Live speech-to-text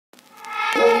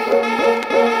Good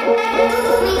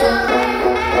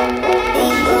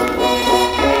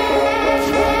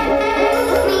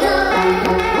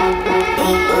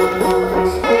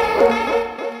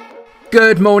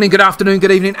morning, good afternoon,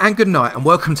 good evening and good night, and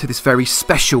welcome to this very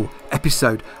special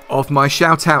episode of my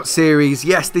shout out series.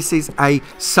 Yes, this is a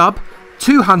sub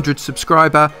 200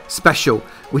 subscriber special.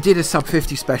 We did a sub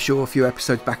 50 special a few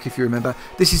episodes back, if you remember.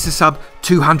 This is a sub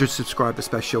 200 subscriber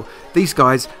special. These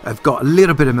guys have got a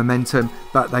little bit of momentum,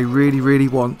 but they really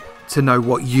want to know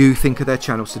what you think of their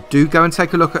channel. So do go and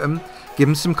take a look at them. Give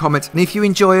them some comments, and if you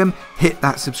enjoy them, hit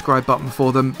that subscribe button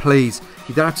for them, please.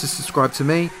 You don't have to subscribe to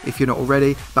me if you're not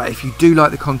already, but if you do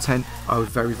like the content, I would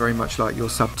very much like your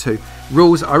sub too.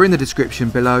 Rules are in the description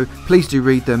below. Please do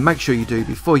read them. Make sure you do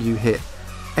before you hit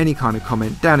any kind of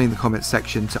comment down in the comment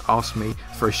section to ask me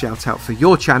for a shout out for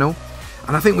your channel.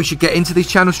 And I think we should get into these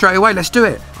channels straight away. Let's do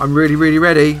it. I'm really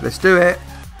ready. Let's do it.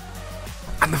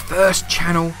 And the first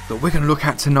channel that we're going to look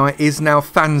at tonight is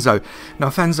Nalthanzo.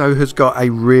 Nalthanzo has got a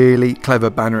really clever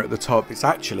banner at the top. It's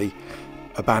actually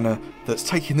a banner that's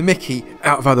taking the mickey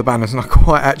out of other banners, and I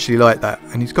quite actually like that.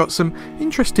 And he's got some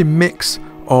interesting mix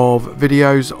of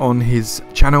videos on his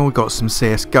channel. We've got some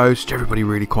CSGO, which everybody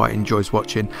really quite enjoys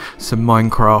watching, some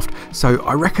Minecraft. So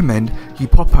I recommend you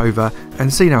pop over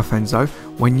and see Nalthanzo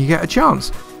when you get a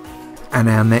chance. And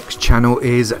our next channel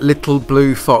is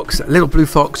LittleBlueFox.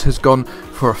 LittleBlueFox has gone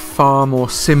for a far more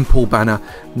simple banner.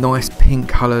 Nice pink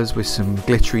colours with some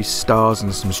glittery stars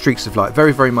and some streaks of light.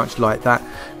 Very much like that.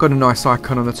 Got a nice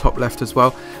icon on the top left as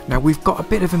well. Now we've got a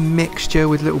bit of a mixture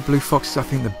with LittleBlueFox. I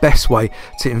think the best way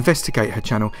to investigate her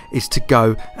channel is to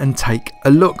go and take a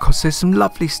look, because there's some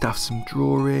lovely stuff, some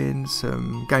drawings,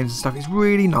 some games and stuff. It's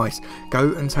really nice.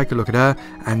 Go and take a look at her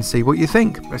and see what you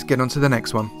think. Let's get on to the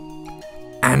next one.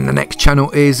 And the next channel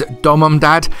is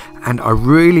Dommomdad, and I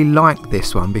really like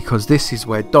this one because this is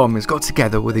where Dom has got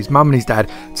together with his mum and his dad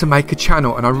to make a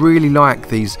channel, and I really like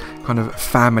these kind of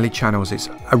family channels. It's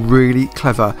a really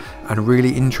clever and a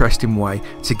really interesting way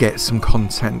to get some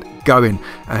content going,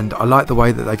 and I like the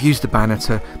way that they've used the banner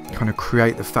to kind of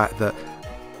create the fact that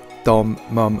Dom,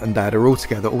 Mum and Dad are all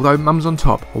together, although Mum's on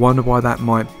top. I wonder why that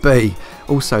might be.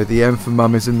 Also, the M for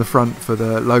Mum is in the front for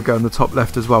the logo on the top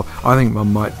left as well. I think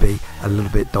Mum might be a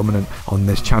little bit dominant on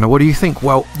this channel. What do you think?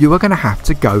 Well, you are going to have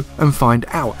to go and find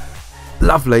out.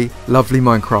 Lovely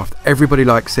Minecraft. Everybody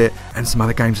likes it, and some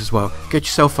other games as well. Get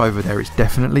yourself over there. It's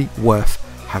definitely worth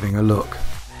having a look.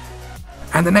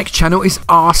 And the next channel is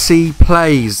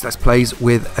RCPlayZ. That's plays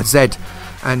with a Z.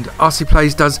 And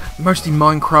RCPlayZ does mostly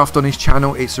Minecraft on his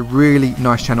channel. It's a really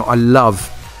nice channel. I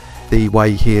love the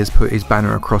way he has put his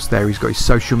banner across there. He's got his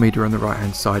social media on the right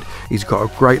hand side. He's got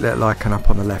a great little icon up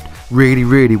on the left.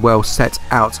 Really well set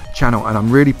out channel, and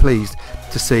I'm really pleased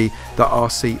to see that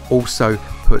RC also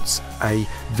puts a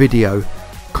video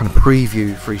kind of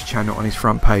preview for his channel on his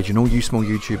front page, and all you small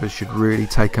YouTubers should really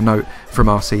take a note from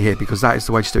RC here, because that is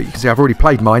the way to do it. You can see I've already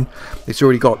played mine. It's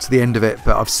already got to the end of it,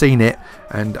 but I've seen it,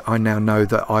 and I now know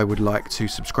that I would like to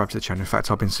subscribe to the channel. In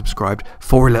fact, I've been subscribed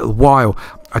for a little while.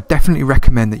 I definitely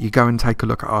recommend that you go and take a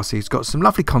look at RC. He's got some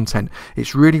lovely content.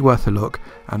 It's really worth a look,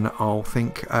 and I'll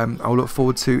look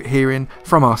forward to hearing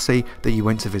from RC that you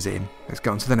went to visit him. Let's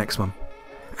go on to the next one.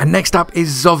 And next up is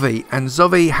Zovi, and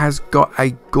Zovi has got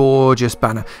a gorgeous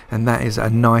banner, and that is a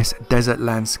nice desert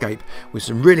landscape with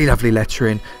some really lovely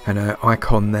lettering and an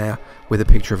icon there with a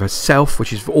picture of herself,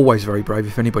 which is always very brave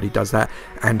if anybody does that,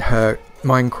 and her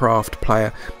Minecraft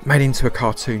player made into a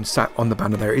cartoon sat on the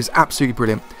banner there. It is absolutely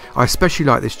brilliant. I especially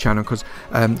like this channel because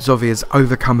Zovi has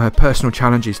overcome her personal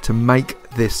challenges to make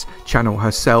this channel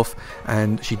herself,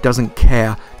 and she doesn't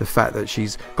care the fact that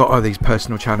she's got all these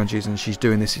personal challenges and she's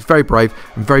doing this. It's very brave.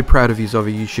 I'm very proud of you,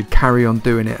 Zovi. You should carry on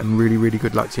doing it, and really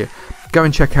good luck to you. Go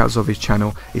and check out Zovi's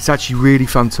channel. It's actually really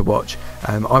fun to watch.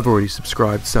 I've already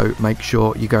subscribed, so make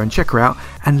sure you go and check her out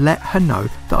and let her know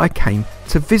that I came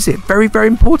to visit. Very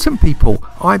important, people.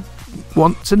 I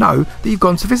want to know that you've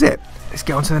gone to visit. Let's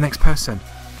get on to the next person.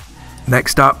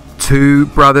 Next up, Two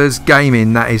Brothers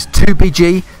Gaming. That is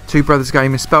 2BG. Two Brothers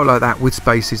Gaming, spelled like that with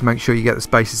spaces. Make sure you get the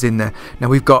spaces in there. Now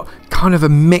we've got kind of a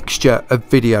mixture of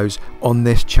videos on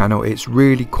this channel. It's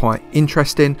really quite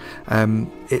interesting.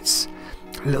 It's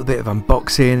a little bit of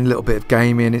unboxing, a little bit of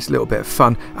gaming, it's a little bit of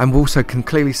fun, and we also can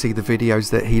clearly see the videos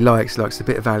that he likes. He likes a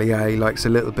bit of Ali A, he likes a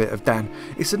little bit of Dan.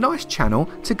 It's a nice channel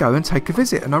to go and take a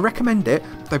visit, and I recommend it.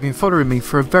 They've been following me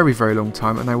for a very long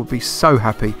time, and they will be so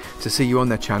happy to see you on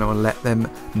their channel and let them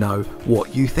know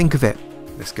what you think of it.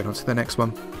 Let's get on to the next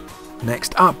one.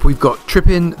 Next up, we've got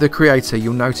Trippin the creator.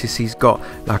 You'll notice he's got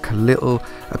like a little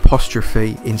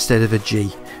apostrophe instead of a G,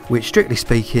 which strictly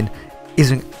speaking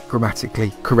isn't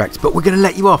grammatically correct, but we're going to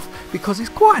let you off because it's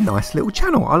quite a nice little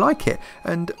channel. I like it,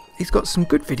 and he's got some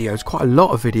good videos, quite a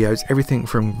lot of videos, everything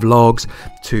from vlogs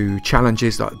to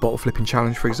challenges like the bottle flipping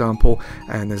challenge, for example,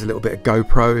 and there's a little bit of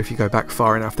GoPro if you go back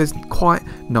far enough. There's quite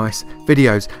nice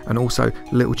videos, and also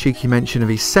a little cheeky mention of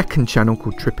his second channel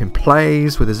called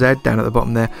ShoutOut with a Z down at the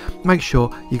bottom there. Make sure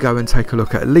you go and take a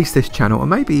look at least this channel, or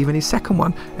maybe even his second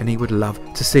one, and he would love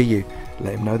to see you.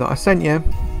 Let him know that I sent you.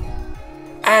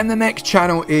 And the next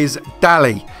channel is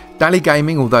Dally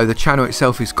Gaming, although the channel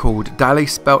itself is called Dally,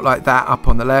 spelt like that up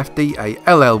on the left,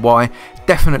 D-A-L-L-Y.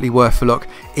 Definitely worth a look.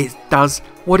 It does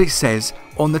what it says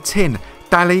on the tin.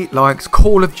 Dally likes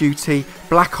Call of Duty,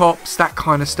 Black Ops, that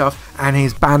kind of stuff, and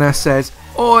his banner says,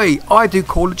 "Oi, I do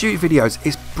Call of Duty videos."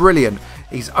 It's brilliant.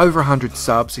 He's over 100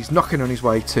 subs, he's knocking on his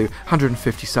way to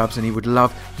 150 subs, and he would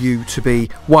love you to be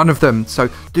one of them. So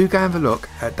do go and have a look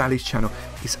at Dally's channel.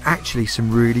 It's actually some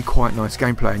really quite nice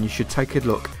gameplay, and you should take a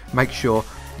look. Make sure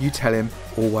you tell him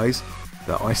always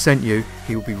that I sent you.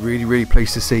 He will be really, really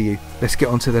pleased to see you. Let's get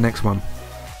on to the next one.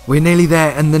 We're nearly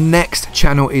there, and the next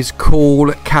channel is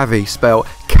Kool Kavi, spelled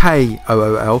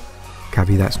K-O-O-L.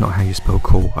 Kavi, that's not how you spell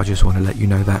cool. I just want to let you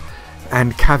know that.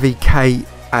 And Kavi,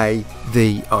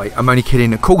 K-A-V-I. I'm only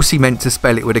kidding. Of course he meant to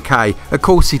spell it with a K. Of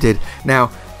course he did.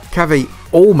 Now, Kavi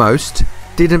almost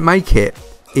didn't make it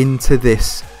into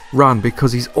this run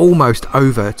because he's almost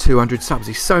over 200 subs.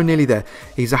 He's so nearly there.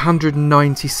 He's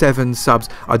 197 subs.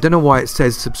 I don't know why it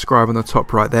says subscribe on the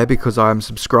top right there, because I am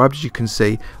subscribed, as you can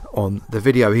see on the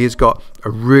video. He has got a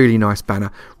really nice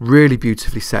banner, really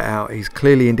beautifully set out. He's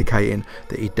clearly indicating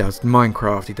that he does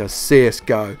Minecraft, he does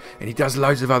CSGO, and he does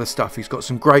loads of other stuff. He's got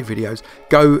some great videos.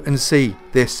 Go and see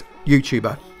this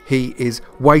YouTuber. He is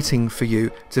waiting for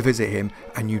you to visit him,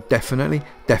 and you definitely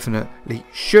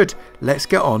should. Let's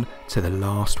get on to the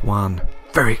last one.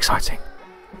 Very exciting.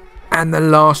 And the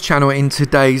last channel in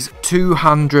today's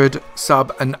 200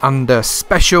 sub and under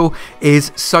special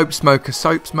is Soap Smoker.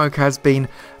 Soap Smoker has been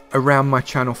around my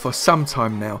channel for some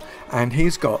time now, and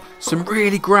he's got some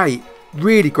really great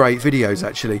videos.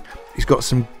 Actually, he's got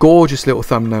some gorgeous little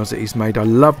thumbnails that he's made. I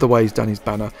love the way he's done his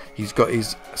banner. He's got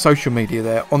his social media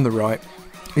there on the right.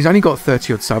 He's only got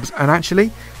 30 odd subs, and actually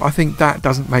I think that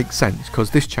doesn't make sense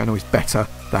because this channel is better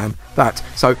than that.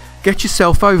 So get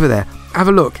yourself over there, have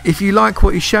a look. If you like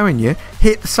what he's showing you,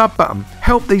 hit the sub button.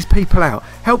 Help these people out,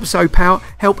 help Soap out,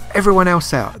 help everyone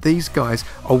else out. These guys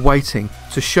are waiting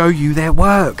to show you their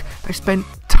work. They spent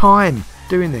time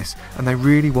doing this, and they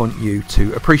really want you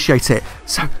to appreciate it.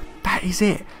 So that is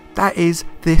it. That is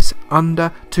this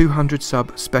under 200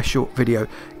 sub special video.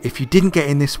 If you didn't get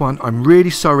in this one, I'm really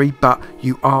sorry, but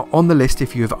you are on the list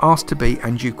if you have asked to be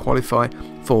and you qualify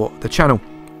for the channel.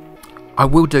 I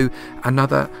will do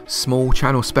another small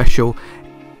channel special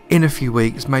in a few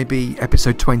weeks, maybe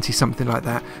episode 20, something like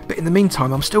that. But in the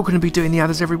meantime, I'm still going to be doing the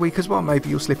others every week as well. Maybe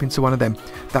you'll slip into one of them.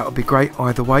 That would be great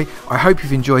either way. I hope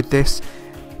you've enjoyed this.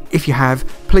 If you have,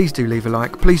 please do leave a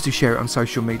like, please do share it on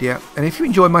social media, and if you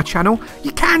enjoy my channel,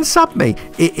 you can sub me.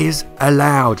 It is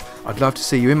allowed. I'd love to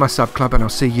see you in my sub club, and I'll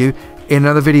see you in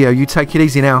another video. You take it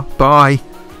easy now. Bye.